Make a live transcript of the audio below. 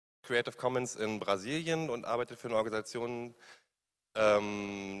Creative Commons in Brasilien und arbeite für eine Organisation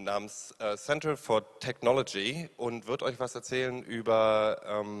namens Center for Technology und wird euch was erzählen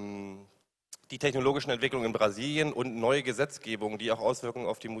über die technologischen Entwicklungen in Brasilien und neue Gesetzgebungen, die auch Auswirkungen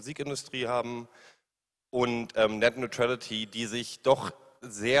auf die Musikindustrie haben und Net Neutrality, die sich doch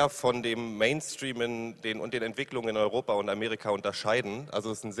sehr von dem Mainstream und den Entwicklungen in Europa und Amerika unterscheiden.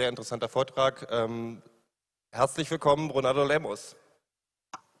 Also es ist ein sehr interessanter Vortrag. Herzlich willkommen, Ronaldo Lemos.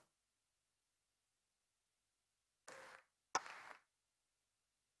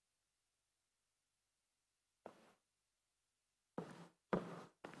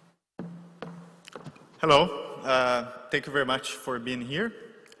 Hello, thank you very much for being here.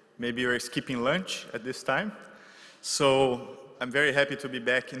 Maybe you're skipping lunch at this time. So I'm very happy to be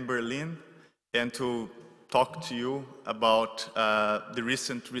back in Berlin and to talk to you about the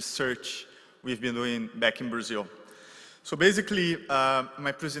recent research we've been doing back in Brazil. So basically,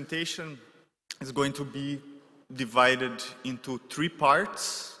 my presentation is going to be divided into 3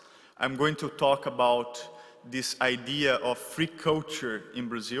 parts. I'm going to talk about this idea of free culture in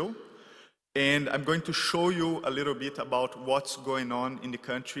Brazil. And I'm going to show you a little bit about what's going on in the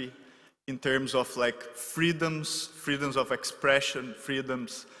country in terms of like freedoms of expression,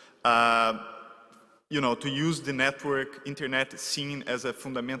 freedoms, you know, to use the network, internet is seen as a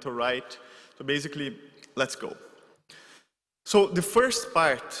fundamental right. So basically, let's go. So the first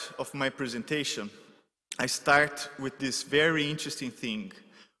part of my presentation, I start with this very interesting thing.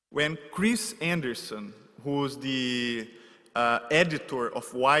 When Chris Anderson, who's the editor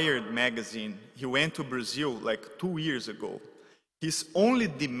of Wired magazine, he went to Brazil like 2 years ago. His only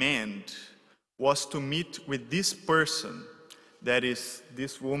demand was to meet with this person, that is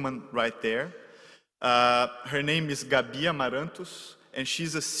this woman right there. Her name is Gabi Amarantos, and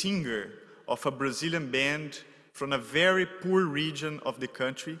she's a singer of a Brazilian band from a very poor region of the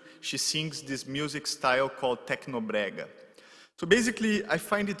country. She sings this music style called Tecnobrega. So basically, I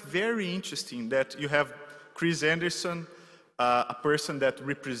find it very interesting that you have Chris Anderson, a person that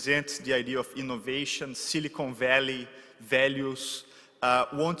represents the idea of innovation, Silicon Valley values,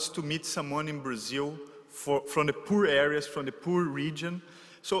 wants to meet someone in Brazil from the poor areas, from the poor region.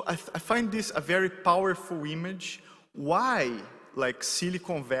 So I find this a very powerful image. Why, like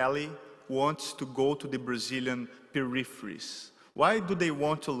Silicon Valley, wants to go to the Brazilian peripheries? Why do they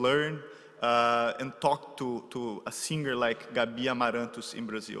want to learn and talk to a singer like Gabi Amarantos in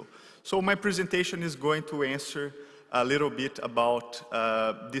Brazil? So my presentation is going to answer a little bit about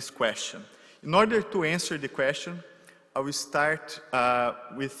this question. In order to answer the question, I will start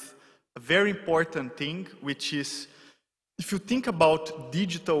with a very important thing, which is, if you think about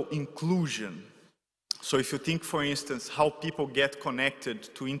digital inclusion, so if you think, for instance, how people get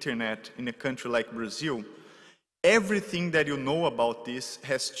connected to internet in a country like Brazil, everything that you know about this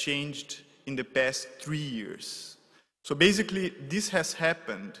has changed in the past 3 years. So basically, this has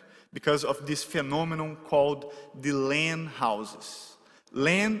happened because of this phenomenon called the LAN houses.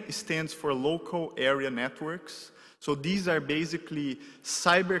 LAN stands for local area networks. So these are basically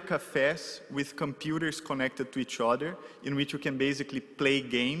cyber cafes with computers connected to each other, in which you can basically play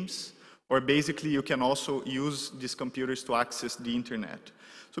games, or basically you can also use these computers to access the internet.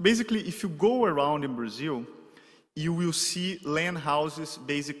 So basically, if you go around in Brazil, you will see LAN houses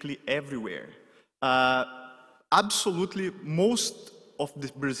basically everywhere. Absolutely most of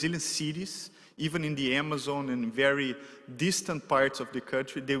the Brazilian cities, even in the Amazon and very distant parts of the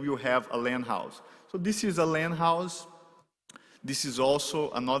country, they will have a LAN house. So this is a LAN house. This is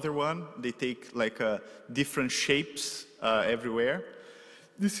also another one. They take like different shapes everywhere.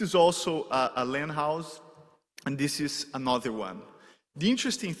 This is also a LAN house, and this is another one. The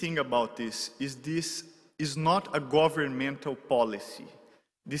interesting thing about this is not a governmental policy.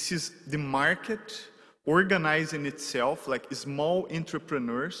 This is the market organizing itself, like small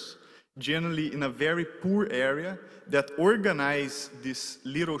entrepreneurs, generally in a very poor area, that organize these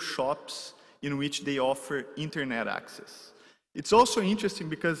little shops in which they offer internet access. It's also interesting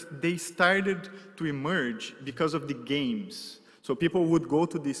because they started to emerge because of the games. So people would go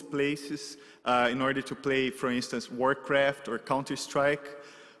to these places in order to play, for instance, Warcraft or Counter-Strike,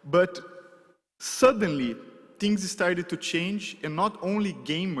 but suddenly things started to change, and not only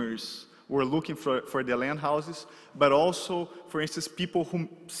gamers were looking for the LAN houses, but also, for instance, people who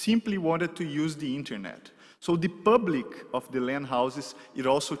simply wanted to use the internet. So the public of the LAN houses, it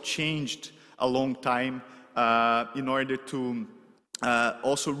also changed a long time in order to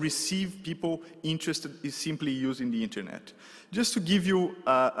also receive people interested in simply using the internet. Just to give you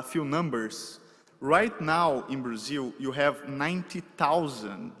a few numbers, right now in Brazil, you have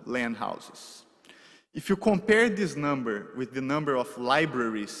 90,000 LAN houses. If you compare this number with the number of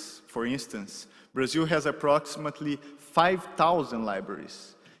libraries, for instance, Brazil has approximately 5,000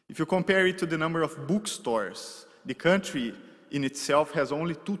 libraries. If you compare it to the number of bookstores, the country in itself has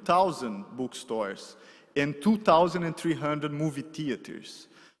only 2,000 bookstores and 2,300 movie theaters.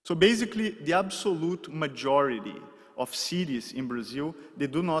 So basically, the absolute majority of cities in Brazil, they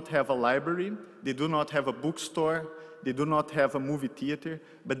do not have a library, they do not have a bookstore, they do not have a movie theater,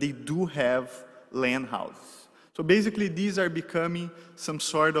 but they do have land houses. So basically, these are becoming some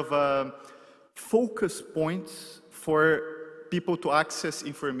sort of focus points for people to access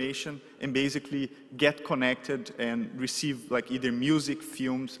information and basically get connected and receive like either music,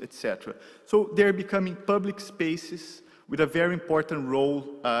 films, etc. So they're becoming public spaces with a very important role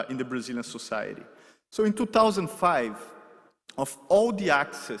in the Brazilian society. So in 2005, of all the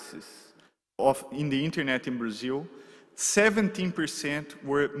accesses in the internet in Brazil, 17%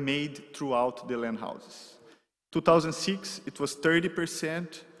 were made throughout the land houses. 2006, it was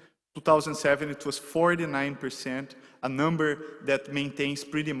 30%. 2007, it was 49%, a number that maintains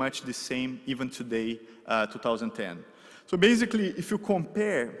pretty much the same even today, 2010. So basically, if you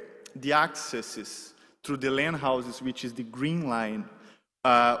compare the accesses through the land houses, which is the green line,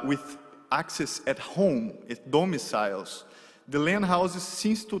 with access at home, at domiciles, the land houses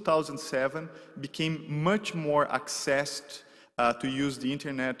since 2007 became much more accessed to use the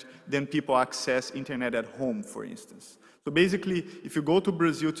internet than people access internet at home, for instance. So basically, if you go to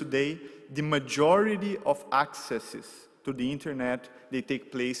Brazil today, the majority of accesses to the internet, they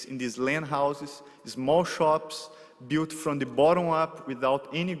take place in these land houses, small shops, built from the bottom up without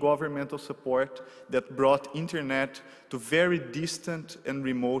any governmental support that brought internet to very distant and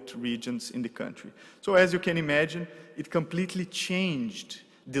remote regions in the country. So as you can imagine, it completely changed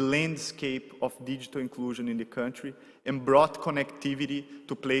the landscape of digital inclusion in the country and brought connectivity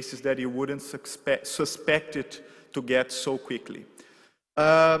to places that you wouldn't suspect it to get so quickly.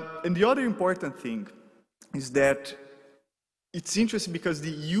 And the other important thing is that it's interesting because the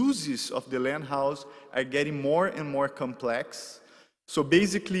uses of the land house are getting more and more complex. So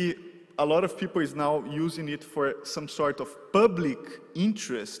basically, a lot of people is now using it for some sort of public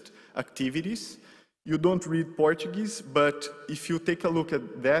interest activities. You don't read Portuguese, but if you take a look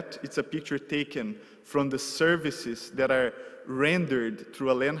at that, it's a picture taken from the services that are rendered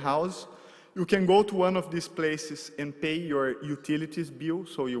through a land house. You can go to one of these places and pay your utilities bill,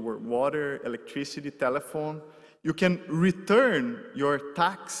 so your water, electricity, telephone. You can return your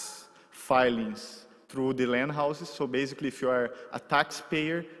tax filings through the land houses. So basically, if you are a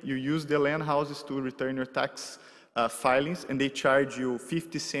taxpayer, you use the land houses to return your tax filings, and they charge you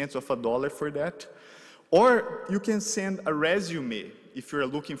 50 cents of a dollar for that. Or you can send a resume if you're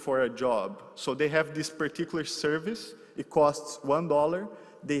looking for a job. So they have this particular service. It costs $1.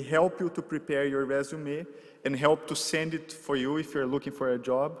 They help you to prepare your resume and help to send it for you if you're looking for a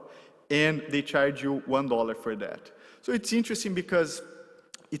job, and they charge you $1 for that. So it's interesting because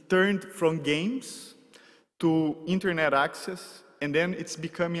it turned from games to internet access, and then it's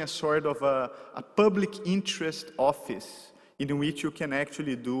becoming a sort of a public interest office in which you can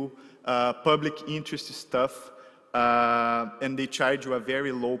actually do public interest stuff, and they charge you a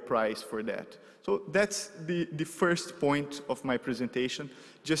very low price for that. So that's the first point of my presentation,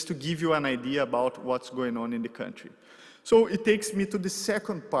 just to give you an idea about what's going on in the country. So it takes me to the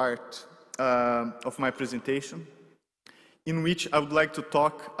second part of my presentation, in which I would like to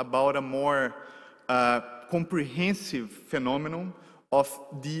talk about a more comprehensive phenomenon of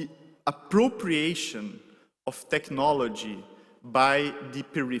the appropriation of technology by the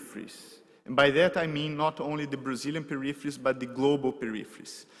peripheries. And by that I mean not only the Brazilian peripheries, but the global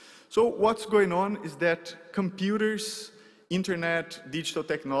peripheries. So what's going on is that computers, internet, digital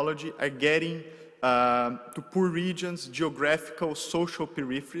technology are getting to poor regions, geographical, social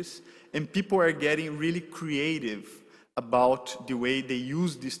peripheries, and people are getting really creative about the way they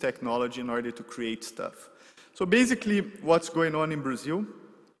use this technology in order to create stuff. So basically, what's going on in Brazil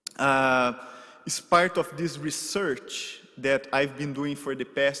is part of this research that I've been doing for the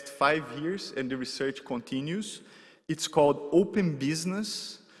past 5 years, and the research continues. It's called Open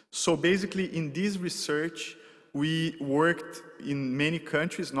Business. So basically, in this research, we worked in many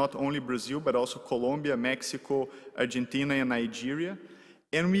countries, not only Brazil, but also Colombia, Mexico, Argentina, and Nigeria.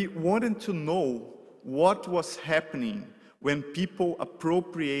 And we wanted to know what was happening when people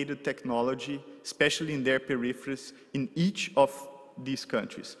appropriated technology, especially in their peripheries, in each of these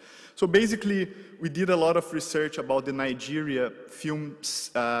countries. So basically, we did a lot of research about the Nigeria film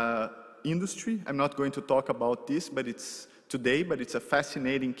industry. I'm not going to talk about this, but it's a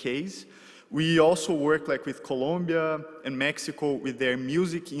fascinating case. We also work like with Colombia and Mexico with their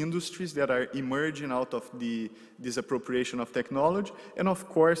music industries that are emerging out of this appropriation of technology. And of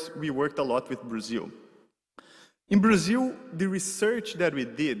course, we worked a lot with Brazil. In Brazil, the research that we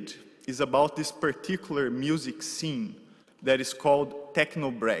did is about this particular music scene that is called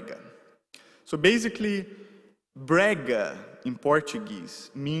techno-brega. So basically, brega in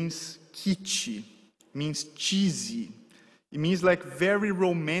Portuguese means kitsch, means cheesy. It means like very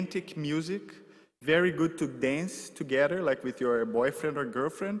romantic music, very good to dance together, like with your boyfriend or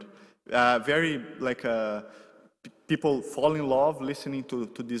girlfriend. Very like people fall in love listening to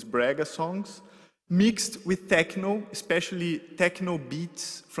these brega songs. Mixed with techno, especially techno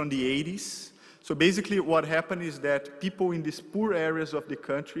beats from the 80s. So basically what happened is that people in these poor areas of the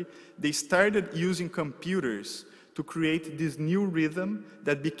country, they started using computers to create this new rhythm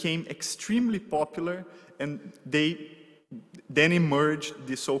that became extremely popular, and they then emerged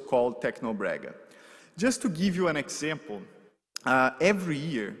the so-called techno-brega. Just to give you an example, every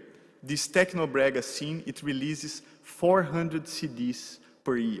year, this techno-brega scene, it releases 400 CDs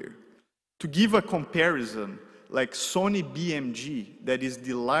per year. To give a comparison, like Sony BMG, that is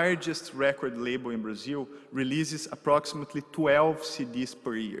the largest record label in Brazil, releases approximately 12 CDs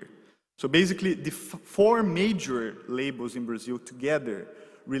per year. So basically, the four major labels in Brazil together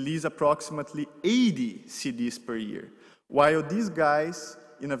release approximately 80 CDs per year, while these guys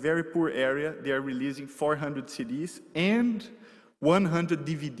in a very poor area, they are releasing 400 CDs and 100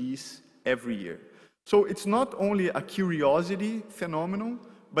 DVDs every year. So it's not only a curiosity phenomenon,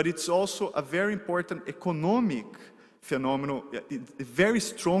 but it's also a very important economic phenomenon, a very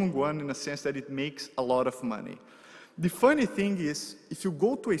strong one in a sense that it makes a lot of money. The funny thing is, if you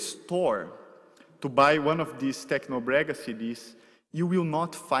go to a store to buy one of these techno-brega CDs, you will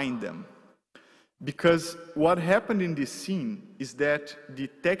not find them. Because what happened in this scene is that the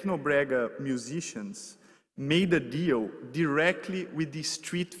techno-brega musicians made a deal directly with the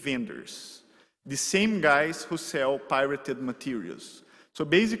street vendors, the same guys who sell pirated materials. So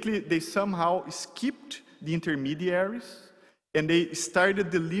basically, they somehow skipped the intermediaries and they started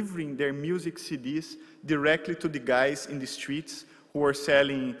delivering their music CDs directly to the guys in the streets who are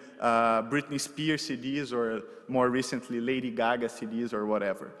selling Britney Spears CDs or more recently Lady Gaga CDs or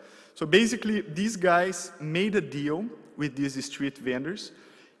whatever. So basically, these guys made a deal with these street vendors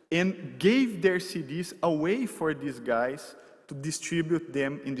and gave their CDs away for these guys to distribute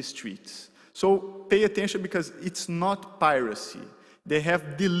them in the streets. So pay attention because it's not piracy. They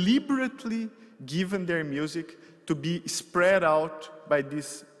have deliberately given their music to be spread out by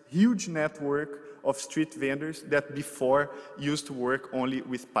this huge network of street vendors that before used to work only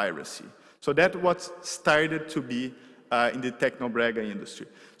with piracy. So that's what started to be in the techno-brega industry.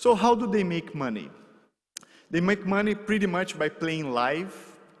 So how do they make money? They make money pretty much by playing live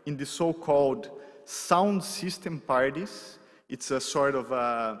in the so-called sound system parties. It's a sort of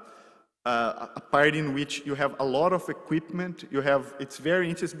a party in which you have a lot of equipment. It's very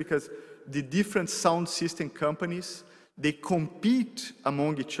interesting because the different sound system companies, they compete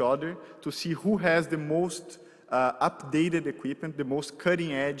among each other to see who has the most updated equipment, the most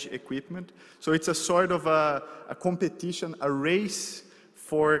cutting-edge equipment. So it's a sort of a competition, a race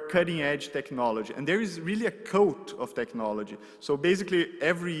for cutting-edge technology. And there is really a cult of technology. So basically,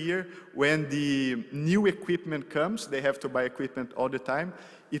 every year, when the new equipment comes, they have to buy equipment all the time.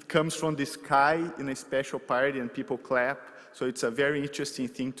 It comes from the sky in a special party, and people clap. So it's a very interesting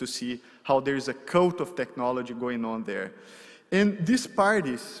thing to see how there's a cult of technology going on there. And these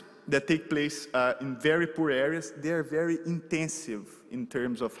parties that take place in very poor areas, they are very intensive in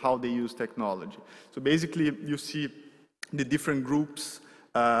terms of how they use technology. So basically, you see the different groups,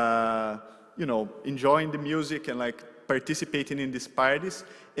 you know, enjoying the music and like participating in these parties,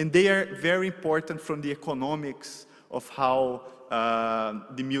 and they are very important from the economics of how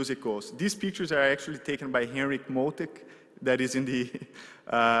the music goes. These pictures are actually taken by Henrik Motek, that is in the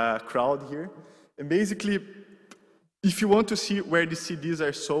crowd here. And basically, if you want to see where the CDs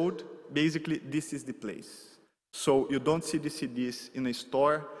are sold, basically this is the place. So you don't see the CDs in a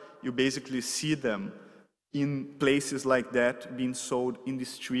store, you basically see them in places like that being sold in the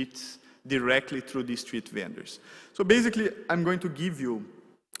streets directly through the street vendors. So basically, I'm going to give you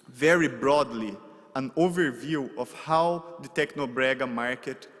very broadly an overview of how the techno-brega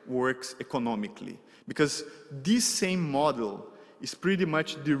market works economically. Because this same model is pretty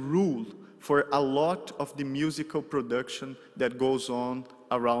much the rule for a lot of the musical production that goes on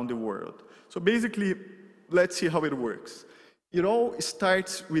around the world. So basically, let's see how it works. It all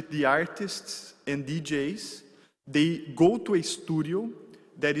starts with the artists and DJs. They go to a studio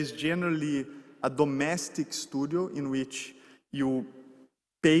that is generally a domestic studio in which you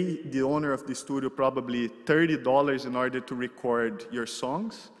pay the owner of the studio probably $30 in order to record your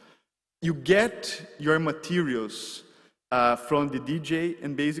songs. You get your materials from the DJ,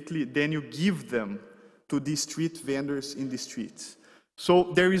 and basically then you give them to the street vendors in the streets.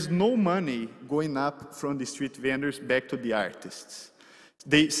 So there is no money going up from the street vendors back to the artists.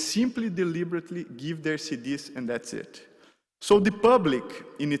 They simply deliberately give their CDs and that's it. So the public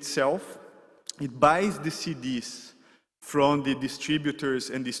in itself, it buys the CDs from the distributors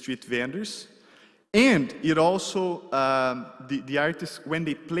and the street vendors, and it also, the artists, when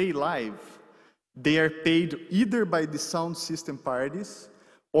they play live, they are paid either by the sound system parties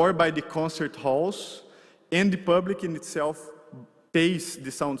or by the concert halls, and the public in itself pays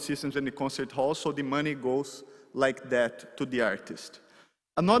the sound systems and the concert halls, so the money goes like that to the artist.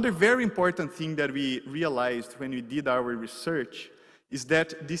 Another very important thing that we realized when we did our research is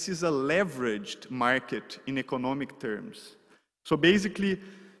that this is a leveraged market in economic terms. So basically,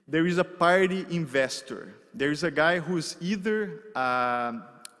 there is a party investor. There is a guy who's either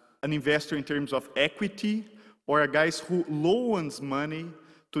an investor in terms of equity, or a guy who loans money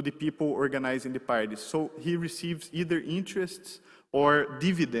to the people organizing the parties. So he receives either interests or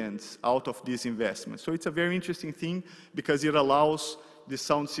dividends out of this investment. So it's a very interesting thing because it allows the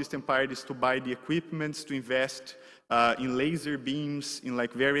sound system parties to buy the equipments, to invest in laser beams, in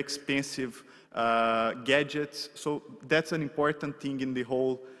like very expensive gadgets. So that's an important thing in the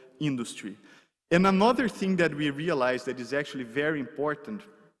whole industry. And another thing that we realized that is actually very important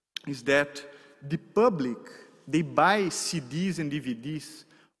is that the public, they buy CDs and DVDs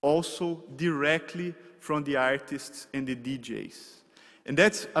also directly from the artists and the DJs. And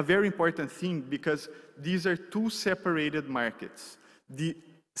that's a very important thing because these are two separated markets. The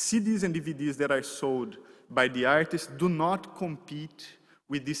CDs and DVDs that are sold by the artists do not compete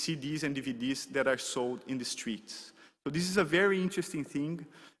with the CDs and DVDs that are sold in the streets. So this is a very interesting thing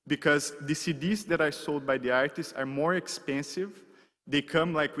because the CDs that are sold by the artists are more expensive. They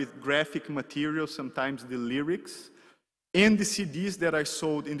come like with graphic material, sometimes the lyrics. And the CDs that are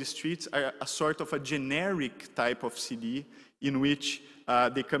sold in the streets are a sort of a generic type of CD in which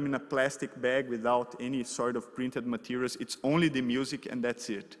they come in a plastic bag without any sort of printed materials. It's only the music and that's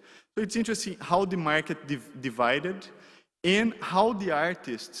it. So it's interesting how the market divided and how the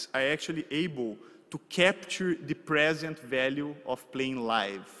artists are actually able to capture the present value of playing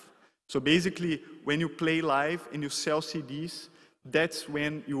live. So basically, when you play live and you sell CDs, that's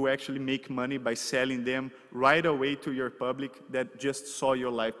when you actually make money by selling them right away to your public that just saw your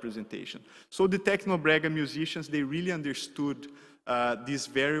live presentation. So the Technobrega musicians, they really understood this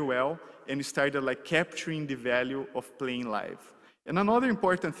very well and started like capturing the value of playing live. And another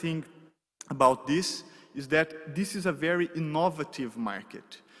important thing about this is that this is a very innovative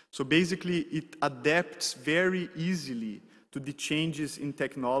market. So basically, it adapts very easily to the changes in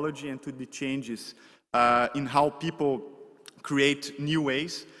technology and to the changes in how people create new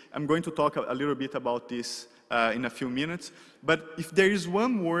ways. I'm going to talk a little bit about this in a few minutes. But if there is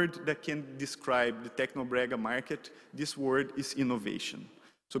one word that can describe the Technobrega market, this word is innovation.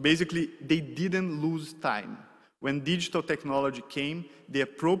 So basically, they didn't lose time. When digital technology came, they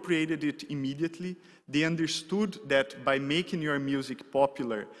appropriated it immediately. They understood that by making your music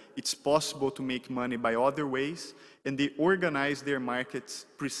popular, it's possible to make money by other ways, and they organized their markets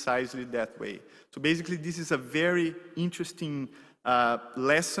precisely that way. So basically, this is a very interesting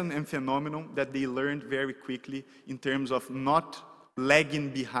lesson and phenomenon that they learned very quickly in terms of not lagging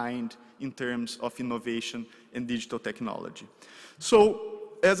behind in terms of innovation and digital technology.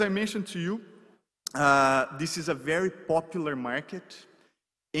 So, as I mentioned to you, this is a very popular market,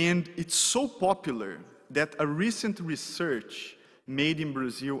 and it's so popular that a recent research made in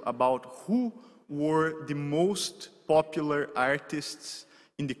Brazil about who were the most popular artists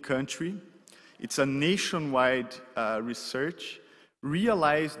in the country, it's a nationwide research,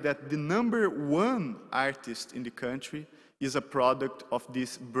 realized that the #1 artist in the country is a product of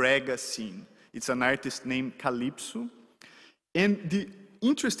this brega scene. It's an artist named Calypso, and the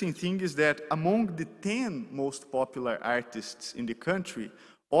interesting thing is that among the 10 most popular artists in the country,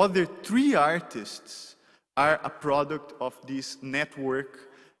 other 3 artists are a product of this network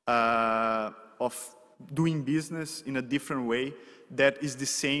of doing business in a different way that is the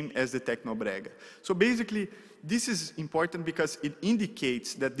same as the Technobrega. So basically, this is important because it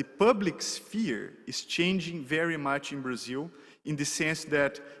indicates that the public sphere is changing very much in Brazil in the sense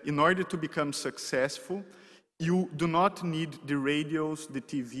that in order to become successful, you do not need the radios, the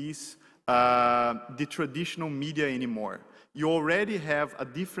TVs, the traditional media anymore. You already have a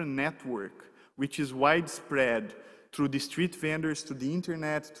different network which is widespread through the street vendors, to the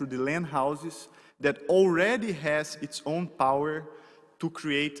internet, through the land houses, that already has its own power to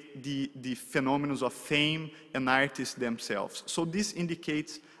create the phenomena of fame and artists themselves. So this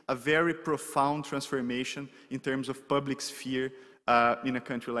indicates a very profound transformation in terms of public sphere in a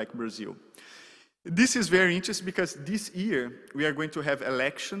country like Brazil. This is very interesting because this year we are going to have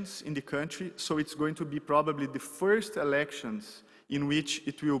elections in the country, so it's going to be probably the first elections in which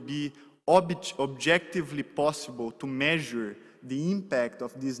it will be objectively possible to measure the impact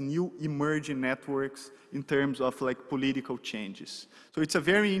of these new emerging networks in terms of like political changes. So it's a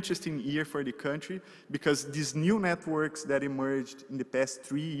very interesting year for the country because these new networks that emerged in the past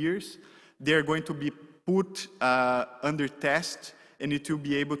 3 years, they're going to be put under test, and it will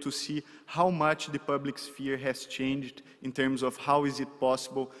be able to see how much the public sphere has changed in terms of how is it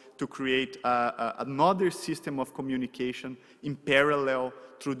possible to create another system of communication in parallel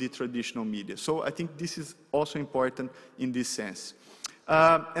through the traditional media. So I think this is also important in this sense.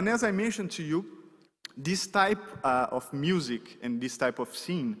 And as I mentioned to you, this type of music and this type of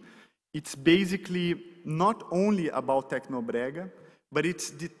scene, it's basically not only about technobrega, but it's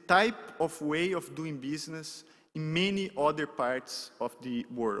the type of way of doing business in many other parts of the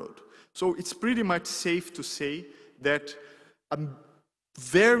world. So it's pretty much safe to say that a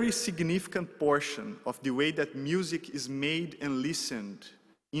very significant portion of the way that music is made and listened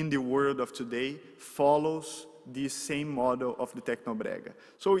in the world of today follows this same model of the technobrega.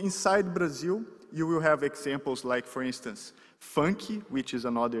 So inside Brazil, you will have examples like, for instance, funk, which is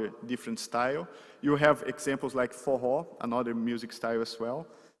another different style. You have examples like forró, another music style as well.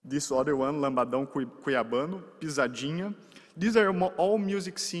 This other one, lambadão cuiabano, pisadinha. These are all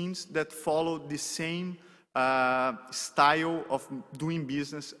music scenes that follow the same style of doing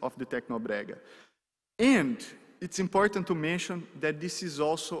business of the technobrega. And it's important to mention that this is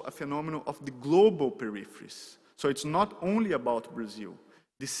also a phenomenon of the global peripheries. So it's not only about Brazil.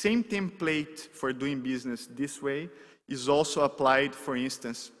 The same template for doing business this way is also applied, for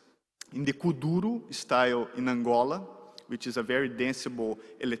instance, in the kuduro style in Angola, which is a very danceable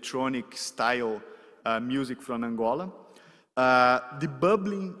electronic style music from Angola. The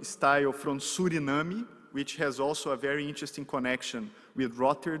bubbling style from Suriname, which has also a very interesting connection with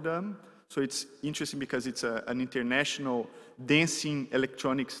Rotterdam. So it's interesting because it's an international dancing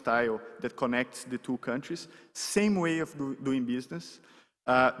electronic style that connects the two countries. Same way of doing business.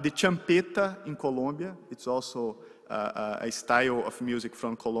 The champeta in Colombia, it's also a style of music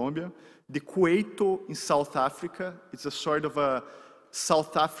from Colombia. The cueto in South Africa, it's a sort of a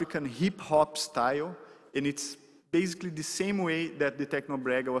South African hip-hop style, and it's basically the same way that the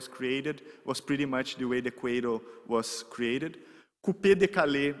technobrega was created, was pretty much the way the cueto was created. Coupé de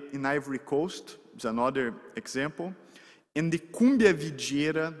Calais in Ivory Coast is another example, and the cumbia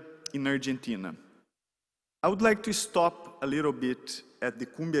villera in Argentina. I would like to stop a little bit at the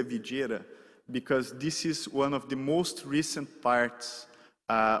cumbia villera because this is one of the most recent parts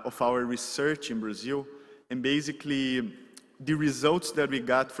of our research in Brazil, and basically the results that we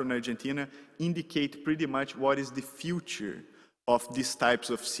got from Argentina indicate pretty much what is the future of these types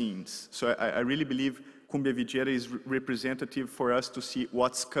of scenes. So I really believe cumbia villera is representative for us to see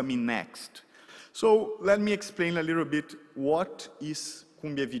what's coming next. So let me explain a little bit what is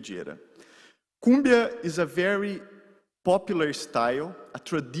cumbia villera. Cumbia is a very popular style, a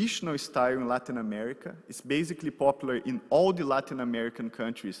traditional style in Latin America. It's basically popular in all the Latin American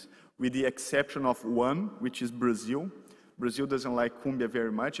countries, with the exception of one, which is Brazil. Brazil doesn't like cumbia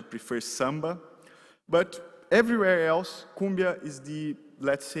very much, it prefers samba. But everywhere else, cumbia is the,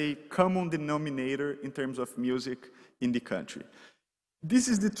 let's say, common denominator in terms of music in the country. This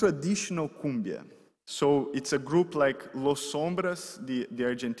is the traditional cumbia. So it's a group like Los Sombras, the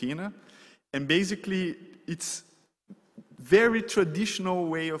Argentina, and basically it's very traditional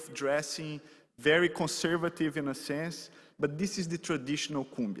way of dressing, very conservative in a sense, but this is the traditional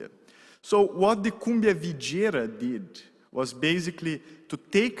cumbia. So what the cumbia villera did was basically to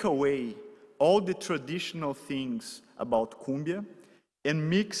take away all the traditional things about cumbia and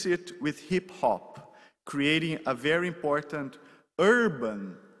mix it with hip hop, creating a very important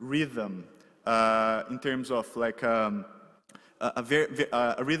urban rhythm in terms of like a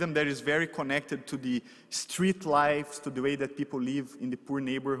rhythm that is very connected to the street lives, to the way that people live in the poor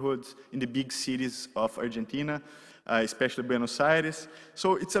neighborhoods, in the big cities of Argentina, especially Buenos Aires.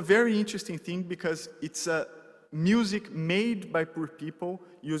 So it's a very interesting thing because it's a music made by poor people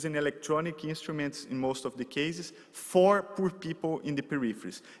using electronic instruments in most of the cases for poor people in the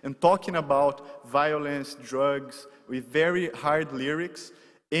peripheries. And talking about violence, drugs, with very hard lyrics,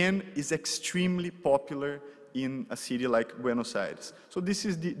 and is extremely popular in a city like Buenos Aires. So this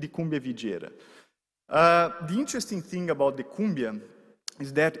is the cumbia villera. The interesting thing about the cumbia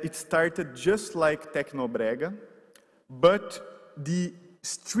is that it started just like technobrega, but the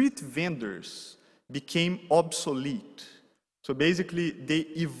street vendors became obsolete. So basically, they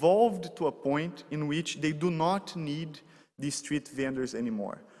evolved to a point in which they do not need the street vendors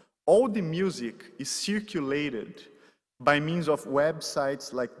anymore. All the music is circulated by means of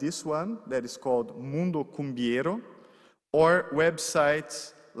websites like this one, that is called Mundo Cumbiero, or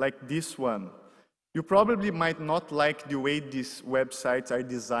websites like this one. You probably might not like the way these websites are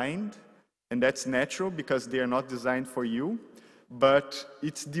designed, and that's natural because they are not designed for you. But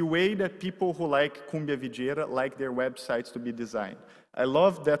it's the way that people who like Cumbia Villera like their websites to be designed. I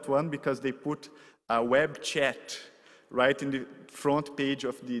love that one because they put a web chat right in the front page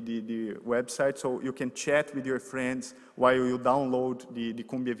of the website, so you can chat with your friends while you download the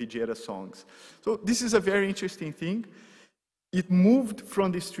Cumbia Villera songs. So this is a very interesting thing. It moved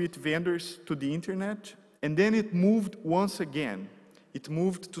from the street vendors to the internet, and then it moved once again. It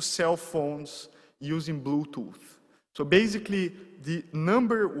moved to cell phones using Bluetooth. So basically, the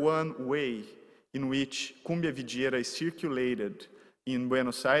 #1 way in which Cumbia Villera is circulated in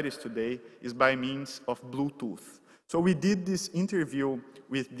Buenos Aires today is by means of Bluetooth. So we did this interview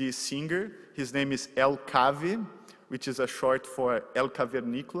with this singer. His name is El Cave, which is a short for El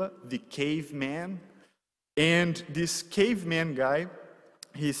Cavernícola, the caveman. And this caveman guy,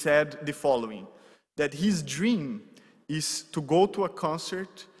 he said the following, that his dream is to go to a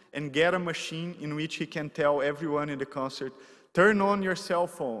concert and get a machine in which he can tell everyone in the concert, turn on your cell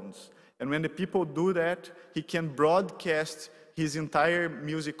phones. And when the people do that, he can broadcast his entire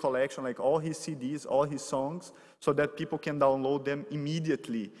music collection, like all his CDs, all his songs, so that people can download them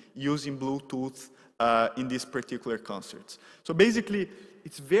immediately using Bluetooth in these particular concerts. So basically,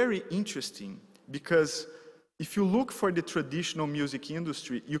 it's very interesting because if you look for the traditional music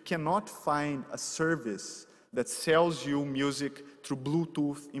industry, you cannot find a service that sells you music through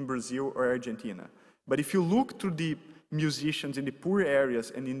Bluetooth in Brazil or Argentina. But if you look to the musicians in the poor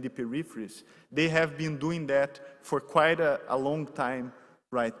areas and in the peripheries, they have been doing that for quite a long time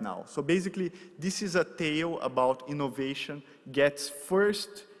right now. So basically, this is a tale about innovation gets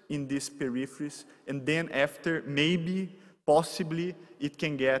first in these peripheries, and then after, maybe, possibly, it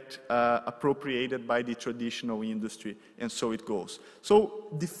can get appropriated by the traditional industry, and so it goes. So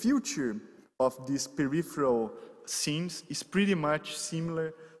the future of these peripheral scenes is pretty much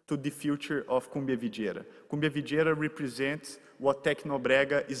similar to the future of Cumbia Villera. Cumbia Villera represents what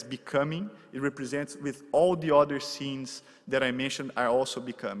Tecnobrega is becoming. It represents with all the other scenes that I mentioned are also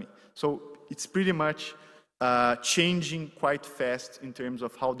becoming. So it's pretty much changing quite fast in terms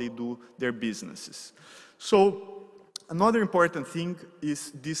of how they do their businesses. So another important thing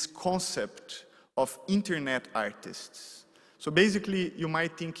is this concept of internet artists. So basically, you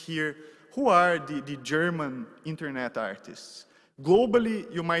might think here, who are the German internet artists?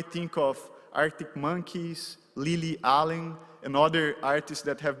 Globally, you might think of Arctic Monkeys, Lily Allen, and other artists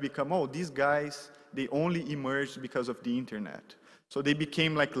that have become, oh, these guys, they only emerged because of the internet. So they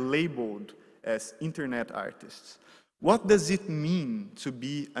became like labeled as internet artists. What does it mean to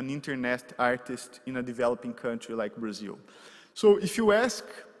be an internet artist in a developing country like Brazil? So if you ask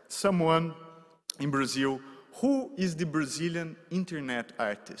someone in Brazil, who is the Brazilian internet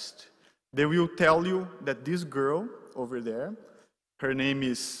artist? They will tell you that this girl over there, her name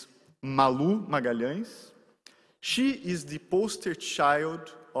is Malu Magalhães. She is the poster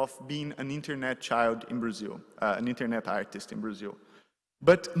child of being an internet child in Brazil, an internet artist in Brazil.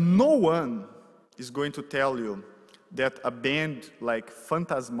 But no one is going to tell you that a band like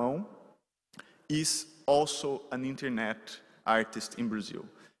Fantasmão is also an internet artist in Brazil.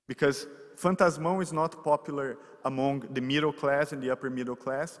 Because Fantasmão is not popular among the middle class and the upper middle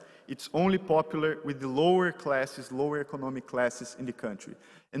class. It's only popular with the lower classes, lower economic classes in the country.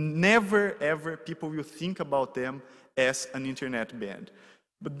 And never, ever, people will think about them as an internet band.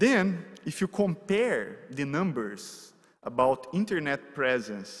 But then, if you compare the numbers about internet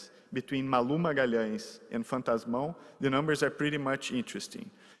presence between Malu Magalhães and Fantasmão, the numbers are pretty much interesting.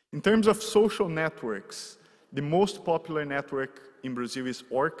 In terms of social networks, the most popular network in Brazil is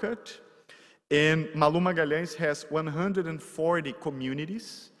Orkut, and Malu Magalhães has 140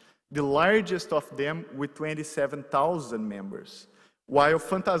 communities, the largest of them with 27,000 members, while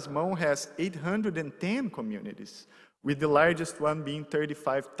Fantasmão has 810 communities, with the largest one being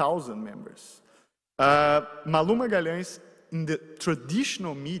 35,000 members. Malu Magalhães, in the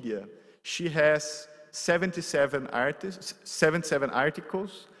traditional media, she has 77 articles,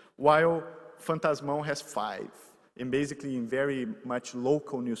 while Fantasmão has 5, and basically in very much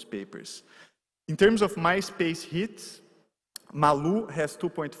local newspapers. In terms of MySpace hits, Malu has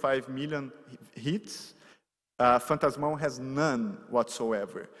 2.5 million hits. Phantasmal has none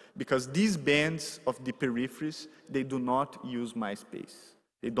whatsoever, because these bands of the peripheries, they do not use MySpace.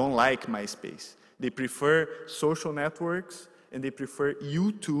 They don't like MySpace. They prefer social networks, and they prefer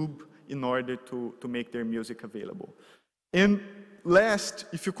YouTube in order to make their music available. And last,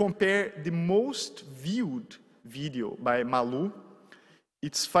 if you compare the most viewed video by Malu,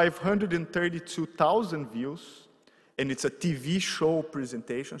 it's 532,000 views, and it's a TV show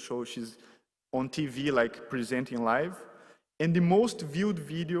presentation, so she's on TV like presenting live. And the most viewed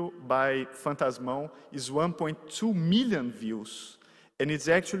video by Phantasmal is 1.2 million views. And it's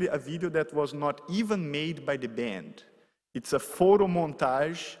actually a video that was not even made by the band. It's a photo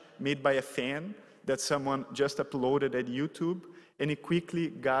montage made by a fan that someone just uploaded at YouTube, and it quickly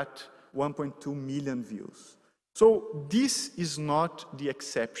got 1.2 million views. So this is not the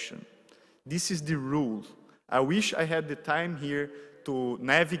exception. This is the rule. I wish I had the time here to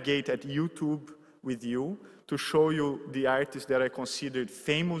navigate at YouTube with you, to show you the artists that I considered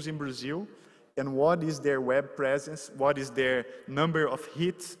famous in Brazil, and what is their web presence, what is their number of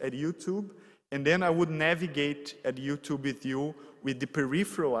hits at YouTube, and then I would navigate at YouTube with you with the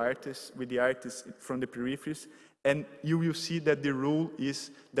peripheral artists, with the artists from the peripheries, and you will see that the rule is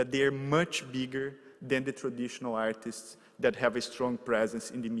that they are much bigger than the traditional artists that have a strong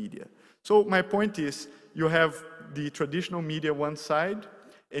presence in the media. So my point is, you have the traditional media one side,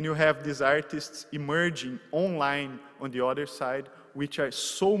 and you have these artists emerging online on the other side, which are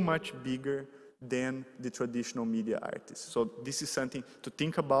so much bigger than the traditional media artists. So this is something to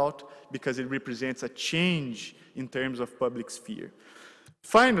think about, because it represents a change in terms of public sphere.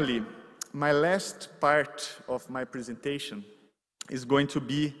 Finally, my last part of my presentation is going to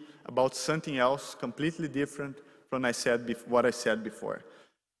be about something else completely different from what I said before.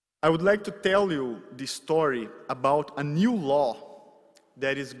 I would like to tell you the story about a new law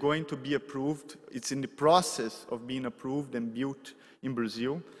that is going to be approved. It's in the process of being approved and built in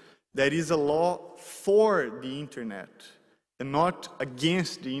Brazil. That is a law for the internet, and not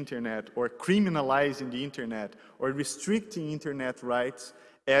against the internet, or criminalizing the internet, or restricting internet rights,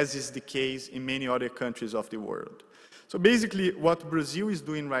 as is the case in many other countries of the world. So basically, what Brazil is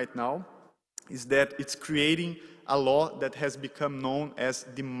doing right now is that it's creating a law that has become known as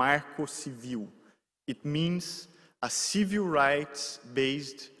the Marco Civil. It means a civil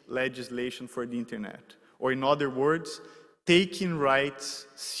rights-based legislation for the internet, or in other words, taking rights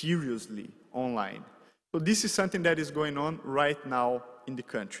seriously online. So this is something that is going on right now in the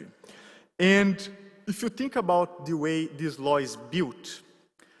country. And if you think about the way this law is built,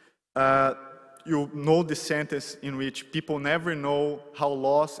 you know the sentence in which people never know how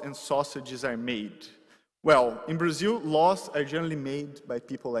laws and sausages are made. Well, in Brazil, laws are generally made by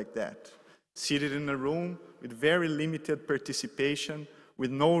people like that, seated in a room with very limited participation,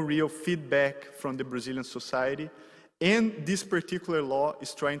 with no real feedback from the Brazilian society. And this particular law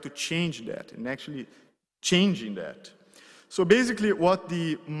is trying to change that, and actually changing that. So basically what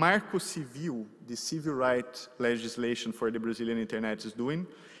the Marco Civil, the civil rights legislation for the Brazilian internet, is doing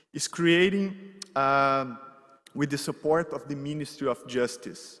is creating, with the support of the Ministry of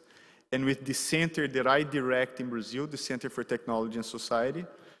Justice, and with the center that I direct in Brazil, the Center for Technology and Society.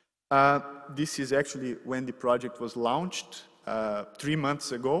 This is actually when the project was launched 3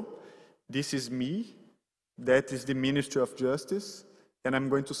 months ago. This is me. That is the Ministry of Justice, and I'm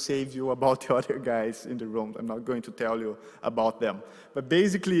going to save you about the other guys in the room. I'm not going to tell you about them. But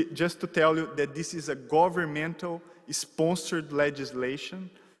basically, just to tell you that this is a governmental sponsored legislation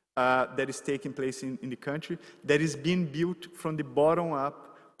that is taking place in the country, that is being built from the bottom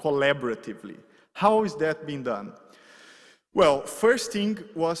up collaboratively. How is that being done? Well, first thing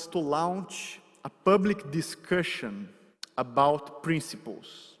was to launch a public discussion about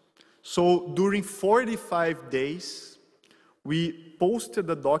principles. So during 45 days, we posted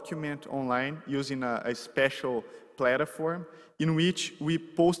a document online using a special platform in which we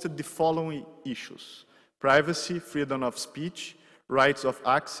posted the following issues: privacy, freedom of speech, rights of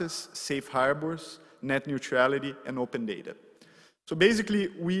access, safe harbors, net neutrality, and open data. So basically,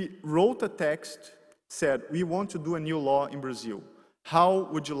 we wrote a text, said, we want to do a new law in Brazil. How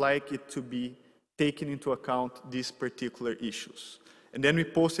would you like it to be taken into account these particular issues? And then we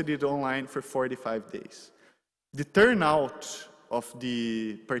posted it online for 45 days. The turnout of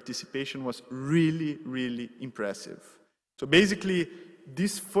the participation was really, really impressive. So basically,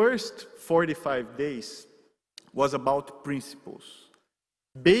 this first 45 days was about principles.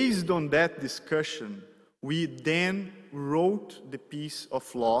 Based on that discussion, we then wrote the piece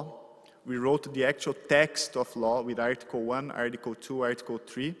of law. We wrote the actual text of law with Article 1, Article 2, Article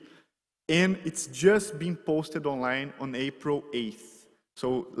 3, and it's just been posted online on April 8th.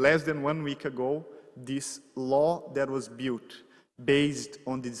 So less than 1 week ago, this law that was built based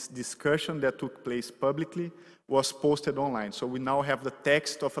on this discussion that took place publicly was posted online. So we now have the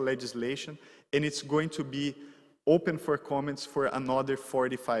text of a legislation, and it's going to be open for comments for another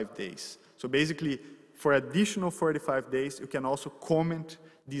 45 days. So basically, for additional 45 days, you can also comment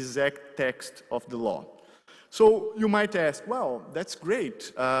the exact text of the law. So you might ask, well, that's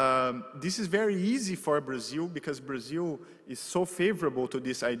great. This is very easy for Brazil because Brazil is so favorable to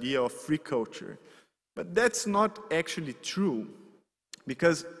this idea of free culture. But that's not actually true,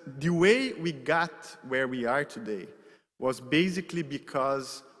 because the way we got where we are today was basically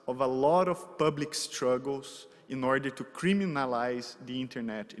because of a lot of public struggles in order to criminalize the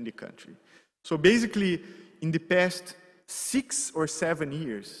internet in the country. So basically, in the past 6 or 7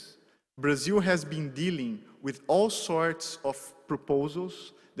 years, Brazil has been dealing with all sorts of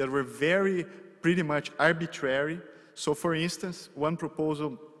proposals that were pretty much arbitrary. So for instance, one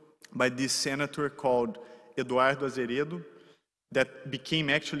proposal by this senator called Eduardo Azeredo, that became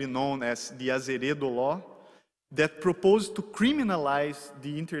actually known as the Azeredo Law, that proposed to criminalize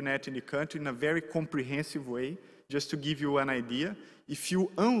the internet in the country in a very comprehensive way. Just to give you an idea, if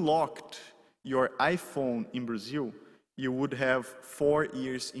you unlocked your iPhone in Brazil, you would have 4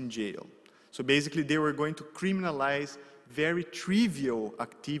 years in jail. So basically, they were going to criminalize very trivial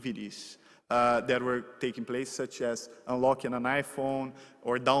activities that were taking place, such as unlocking an iPhone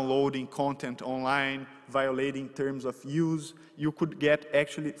or downloading content online, violating terms of use. You could get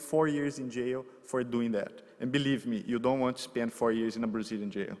actually 4 years in jail for doing that. And believe me, you don't want to spend 4 years in a Brazilian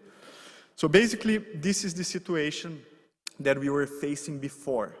jail. So basically, this is the situation that we were facing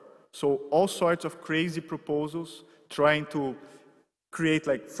before. So all sorts of crazy proposals trying to create,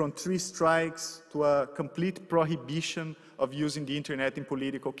 like, from 3 strikes to a complete prohibition of using the internet in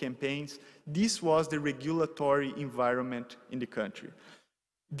political campaigns. This was the regulatory environment in the country.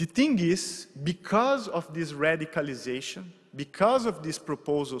 The thing is, because of this radicalization, because of these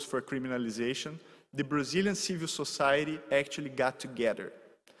proposals for criminalization, the Brazilian civil society actually got together.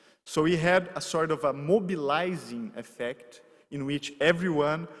 So we had a sort of a mobilizing effect in which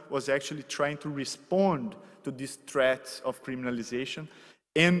everyone was actually trying to respond to these threats of criminalization.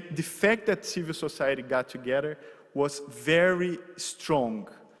 And the fact that civil society got together was very strong.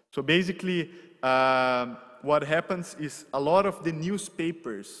 So basically, what happens is a lot of the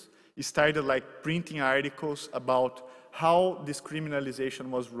newspapers started like printing articles about how this criminalization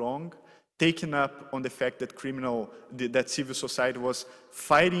was wrong, taking up on the fact that that civil society was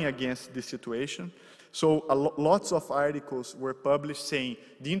fighting against the situation. So lots of articles were published saying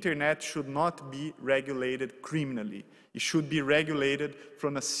the internet should not be regulated criminally. It should be regulated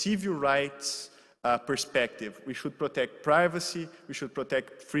from a civil rights perspective. We should protect privacy, we should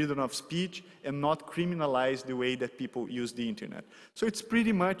protect freedom of speech, and not criminalize the way that people use the internet. So it's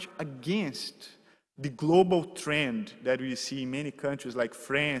pretty much against the global trend that we see in many countries like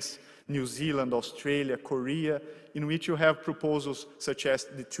France, New Zealand, Australia, Korea, in which you have proposals such as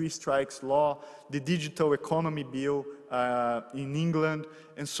the 3 strikes law, the digital economy bill in England,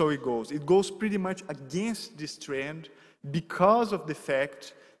 and so it goes. It goes pretty much against this trend because of the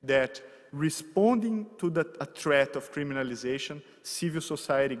fact that responding to a threat of criminalization, civil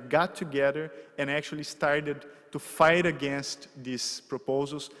society got together and actually started to fight against these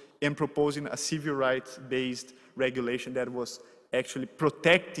proposals and proposing a civil rights-based regulation that was actually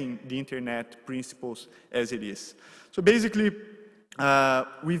protecting the internet principles as it is. So basically,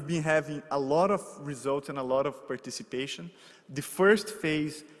 we've been having a lot of results and a lot of participation. The first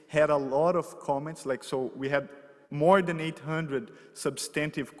phase had a lot of comments, so we had more than 800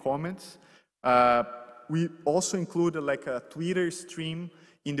 substantive comments. We also included like a Twitter stream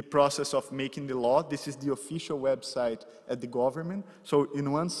in the process of making the law. This is the official website at the government. So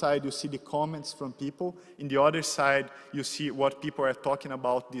in one side, you see the comments from people. In the other side, you see what people are talking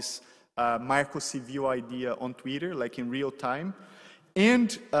about this Marco Civil idea on Twitter, like in real time.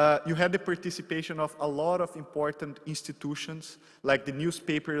 And you had the participation of a lot of important institutions, like the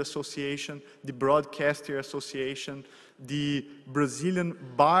Newspaper Association, the Broadcaster Association, the Brazilian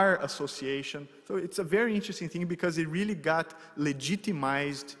Bar Association. So it's a very interesting thing because it really got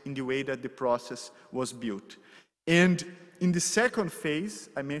legitimized in the way that the process was built. And in the second phase,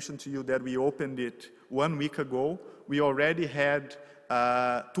 I mentioned to you that we opened it 1 week ago. We already had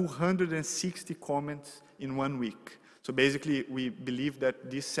 260 comments in 1 week. So basically, we believe that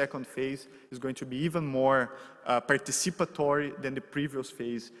this second phase is going to be even more participatory than the previous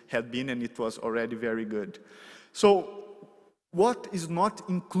phase had been, and it was already very good. So what is not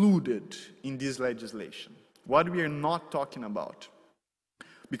included in this legislation? What we are not talking about?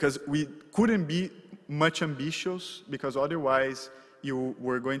 Because we couldn't be much ambitious, because otherwise you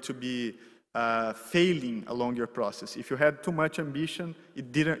were going to be failing along your process. If you had too much ambition,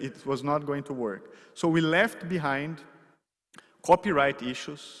 it was not going to work. So we left behind copyright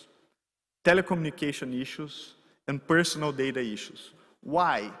issues, telecommunication issues, and personal data issues.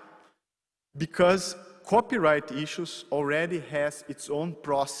 Why? Because copyright issues already has its own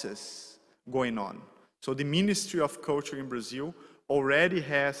process going on. So the Ministry of Culture in Brazil already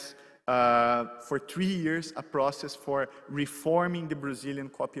has, for 3 years, a process for reforming the Brazilian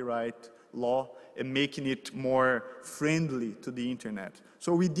copyright law and making it more friendly to the internet.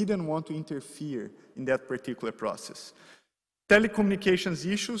 So we didn't want to interfere in that particular process. Telecommunications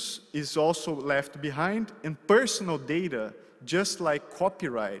issues is also left behind, and personal data, just like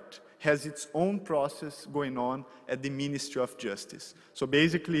copyright, has its own process going on at the Ministry of Justice. So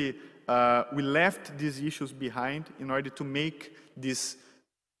basically, we left these issues behind in order to make this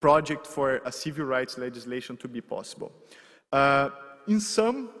project for a civil rights legislation to be possible. In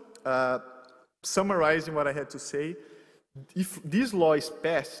sum, summarizing what I had to say, if this law is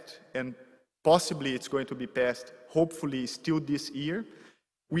passed, and possibly it's going to be passed, hopefully still this year,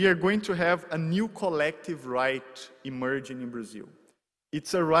 we are going to have a new collective right emerging in Brazil.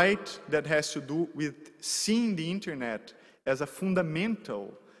 It's a right that has to do with seeing the internet as a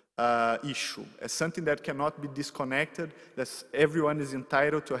fundamental issue, as something that cannot be disconnected, that everyone is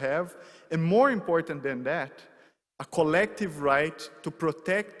entitled to have, and more important than that, a collective right to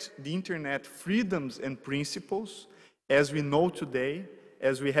protect the internet freedoms and principles as we know today,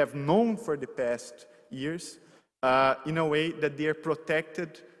 as we have known for the past years, in a way that they are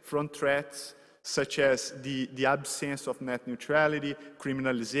protected from threats such as the absence of net neutrality,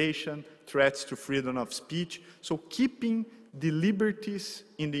 criminalization, threats to freedom of speech. So keeping the liberties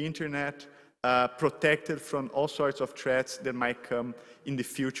in the internet protected from all sorts of threats that might come in the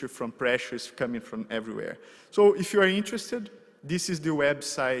future from pressures coming from everywhere. So if you are interested, this is the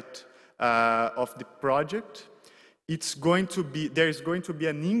website of the project. It's going to be, there's going to be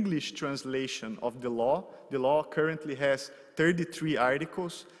an English translation of the law. The law currently has 33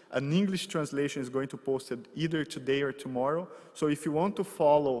 articles. An English translation is going to be posted either today or tomorrow. So if you want to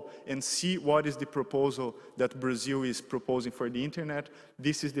follow and see what is the proposal that Brazil is proposing for the internet,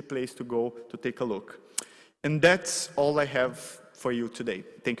 this is the place to go to take a look. And that's all I have for you today.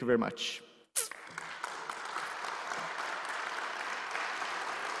 Thank you very much.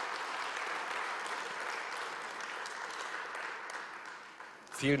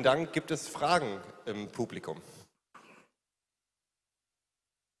 Vielen Dank. Gibt es Fragen im Publikum?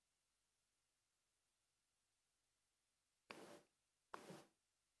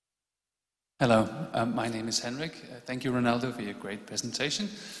 Hello, my name is Henrik. Thank you, Ronaldo, for your great presentation.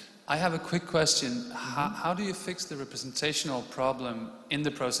 I have a quick question. How do you fix the representational problem in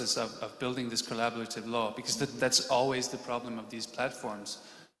the process of building this collaborative law? Because that's always the problem of these platforms.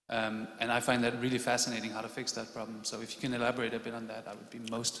 And I find that really fascinating how to fix that problem. So if you can elaborate a bit on that, I would be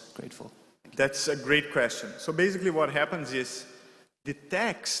most grateful. That's a great question. So basically what happens is the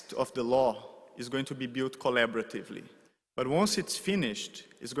text of the law is going to be built collaboratively. But once it's finished,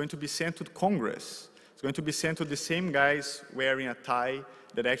 it's going to be sent to Congress. It's going to be sent to the same guys wearing a tie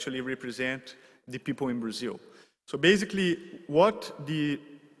that actually represent the people in Brazil. So basically what the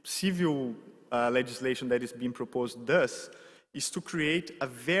civil legislation that is being proposed does is to create a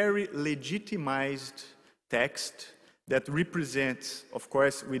very legitimized text that represents, of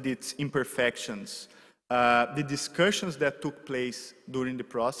course, with its imperfections, the discussions that took place during the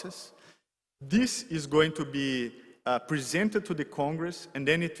process. This is going to be presented to the Congress, and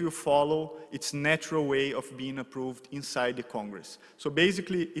then it will follow its natural way of being approved inside the Congress. So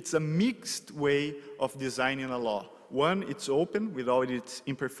basically, it's a mixed way of designing a law. One, it's open with all its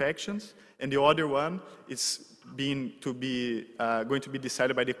imperfections, and the other one is going to be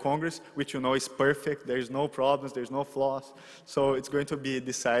decided by the Congress, which you know is perfect. There's no problems, there's no flaws. So it's going to be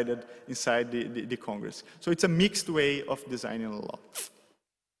decided inside the Congress. So it's a mixed way of designing a law.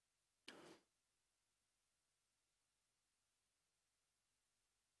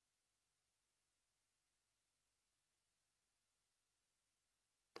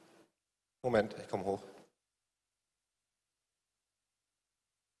 Moment, ich komme hoch.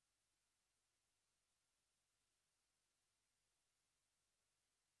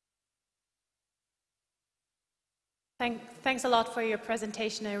 Thanks a lot for your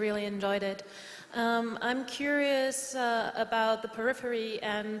presentation. I really enjoyed it. I'm curious about the periphery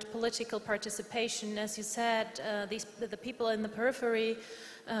and political participation. As you said, the people in the periphery,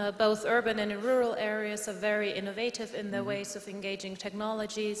 both urban and in rural areas, are very innovative in their ways of engaging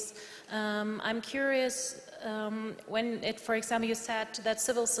technologies. I'm curious, for example, you said that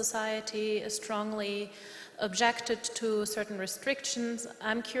civil society is strongly objected to certain restrictions.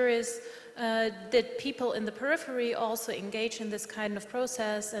 I'm curious did people in the periphery also engage in this kind of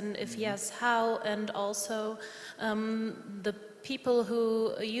process, and if yes, how? And also the people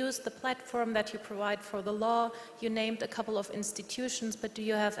who use the platform that you provide for the law, you named a couple of institutions, but do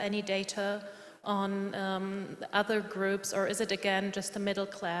you have any data on other groups, or is it again just a middle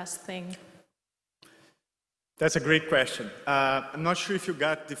class thing? That's a great question. I'm not sure if you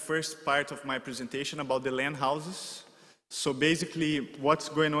got the first part of my presentation about the land houses. So basically what's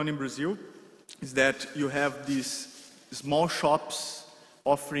going on in Brazil is that you have these small shops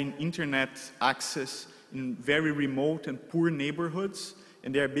offering internet access in very remote and poor neighborhoods,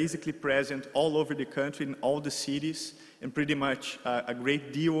 and they are basically present all over the country, in all the cities, and pretty much a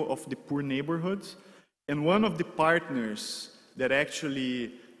great deal of the poor neighborhoods. And one of the partners that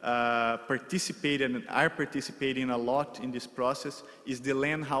actually participated and are participating a lot in this process is the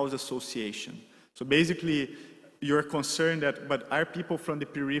Land House Association. So basically, you're concerned that, but are people from the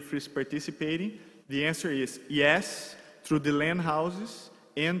peripheries participating? The answer is yes, through the land houses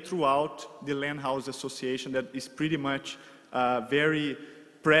and throughout the Land House Association that is pretty much very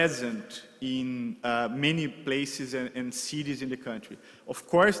present in many places and cities in the country. Of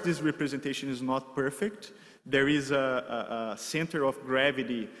course, this representation is not perfect. There is a center of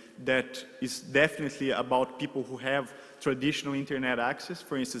gravity that is definitely about people who have traditional internet access,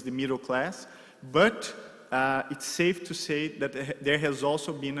 for instance, the middle class, but it's safe to say that there has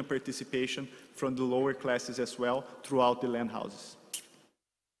also been a participation from the lower classes as well throughout the land houses.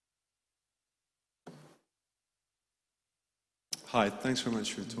 Hi, thanks very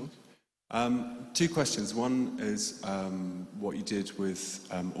much for your talk. Two questions. One is what you did with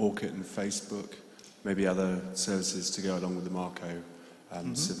Orkut and Facebook, maybe other services to go along with the Marco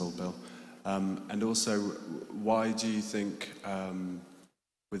civil bill. And also, why do you think,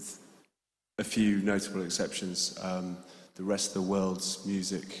 with a few notable exceptions, the rest of the world's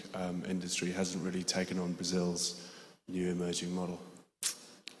music industry hasn't really taken on Brazil's new emerging model?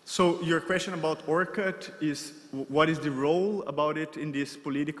 So your question about Orkut is, what is the role about it in this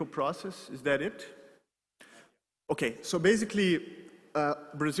political process? Is that it? Okay, so basically,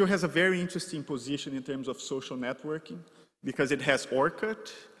 Brazil has a very interesting position in terms of social networking because it has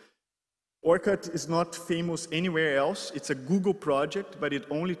Orkut. Orkut is not famous anywhere else. It's a Google project, but it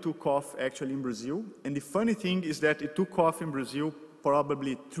only took off actually in Brazil. And the funny thing is that it took off in Brazil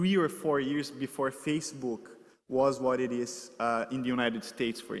probably 3 or 4 years before Facebook was what it is in the United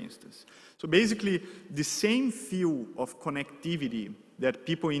States, for instance. So basically, the same feel of connectivity that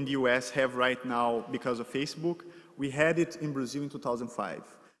people in the US have right now because of Facebook, we had it in Brazil in 2005.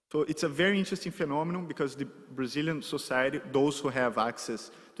 So it's a very interesting phenomenon because the Brazilian society, those who have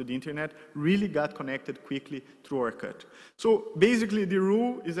access to the internet, really got connected quickly through Orkut. So basically the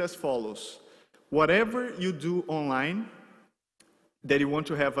rule is as follows. Whatever you do online that you want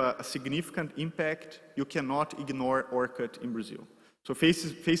to have a significant impact, you cannot ignore Orkut in Brazil. So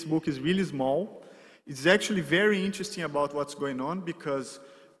Facebook is really small. It's actually very interesting about what's going on because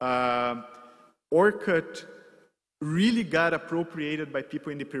Orkut really got appropriated by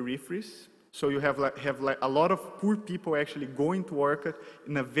people in the peripheries. So you have a lot of poor people actually going to Orkut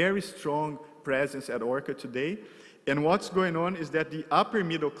in a very strong presence at Orkut today. And what's going on is that the upper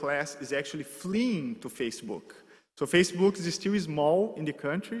middle class is actually fleeing to Facebook. So Facebook is still small in the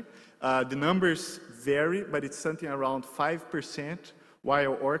country. The numbers vary, but it's something around 5%,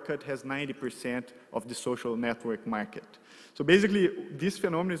 while Orkut has 90% of the social network market. So basically, this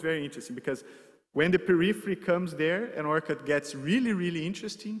phenomenon is very interesting because when the periphery comes there and Orkut gets really, really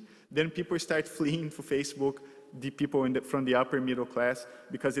interesting, then people start fleeing to Facebook, the people from the upper middle class,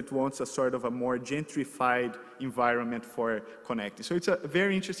 because it wants a sort of a more gentrified environment for connecting. So it's a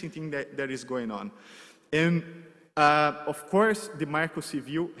very interesting thing that is going on. And of course, the Marco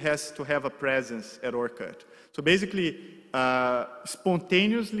Civil has to have a presence at Orkut. So basically,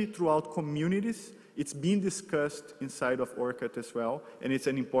 spontaneously throughout communities, it's being discussed inside of Orkut as well, and it's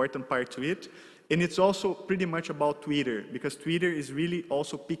an important part to it. And it's also pretty much about Twitter, because Twitter is really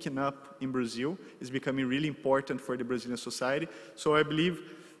also picking up in Brazil. It's becoming really important for the Brazilian society. So I believe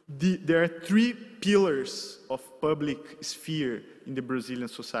there are 3 pillars of public sphere in the Brazilian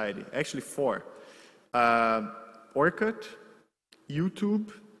society, actually 4. Orkut,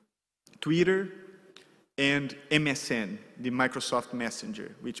 YouTube, Twitter, and MSN, the Microsoft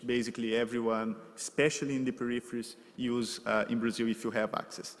Messenger, which basically everyone, especially in the peripheries, use in Brazil if you have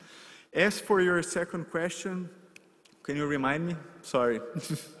access. As for your second question, can you remind me? Sorry.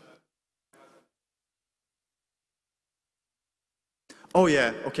 Oh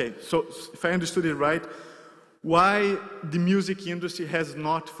yeah, okay. So if I understood it right, why the music industry has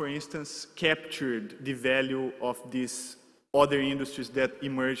not, for instance, captured the value of this other industries that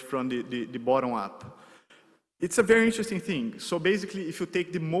emerge from the bottom up. It's a very interesting thing. So basically, if you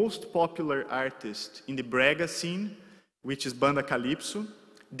take the most popular artist in the Brega scene, which is Banda Calypso,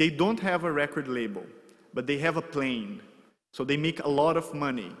 they don't have a record label, but they have a plane. So they make a lot of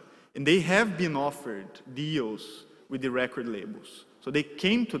money. And they have been offered deals with the record labels. So they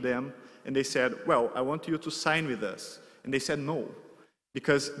came to them and they said, well, I want you to sign with us. And they said no,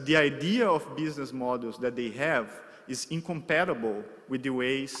 because the idea of business models that they have is incompatible with the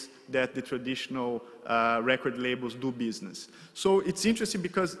ways that the traditional record labels do business. So it's interesting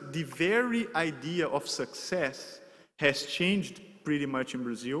because the very idea of success has changed pretty much in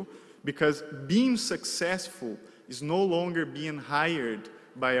Brazil, because being successful is no longer being hired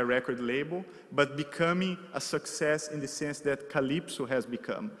by a record label, but becoming a success in the sense that Calypso has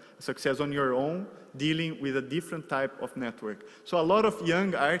become. A success on your own, dealing with a different type of network. So a lot of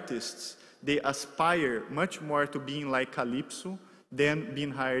young artists, they aspire much more to being like Calypso than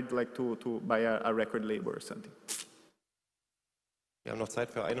being hired like by a record label or something. Wir haben noch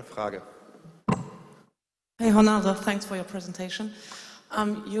Zeit für eine Frage. Hey Ronaldo, thanks for your presentation.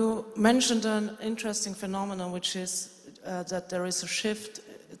 You mentioned an interesting phenomenon, which is that there is a shift,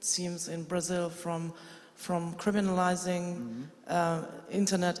 it seems, in Brazil from criminalizing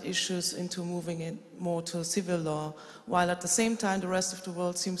internet issues into moving it more to civil law, while at the same time the rest of the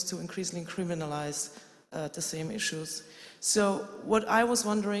world seems to increasingly criminalize the same issues. So what I was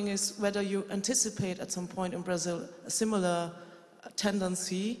wondering is whether you anticipate at some point in Brazil a similar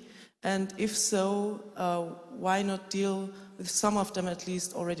tendency, and if so, why not deal with some of them at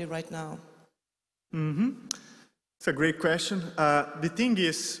least already right now? It's a great question. The thing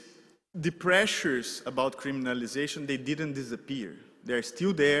is, the pressures about criminalization, they didn't disappear. They're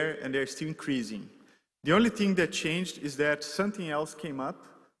still there and they're still increasing. The only thing that changed is that something else came up,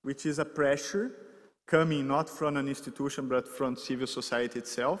 which is a pressure coming not from an institution but from civil society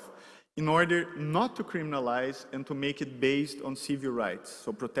itself, in order not to criminalize and to make it based on civil rights,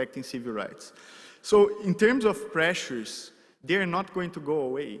 so protecting civil rights. So in terms of pressures, they're not going to go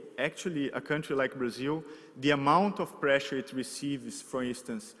away. Actually, a country like Brazil, the amount of pressure it receives, for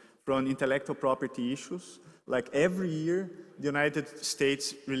instance, from intellectual property issues, like every year, the United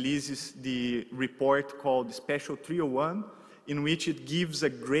States releases the report called Special 301, in which it gives a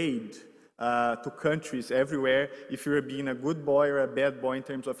grade to countries everywhere if you're being a good boy or a bad boy in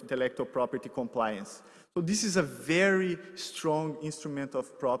terms of intellectual property compliance. So this is a very strong instrument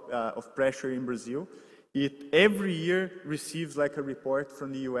of pressure in Brazil. It every year receives like a report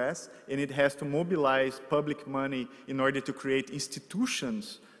from the US, and it has to mobilize public money in order to create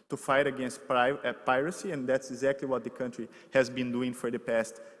institutions to fight against piracy, and that's exactly what the country has been doing for the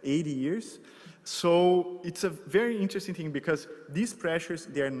past 80 years. So it's a very interesting thing because these pressures,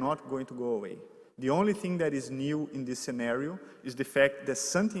 they are not going to go away. The only thing that is new in this scenario is the fact that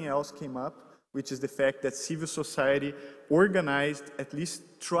something else came up, which is the fact that civil society organized, at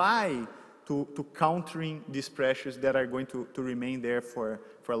least try to countering these pressures that are going to remain there for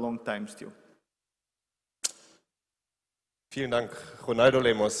a long time still. Vielen Dank. Ronaldo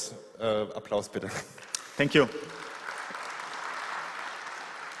Lemos, Applaus bitte. Thank you.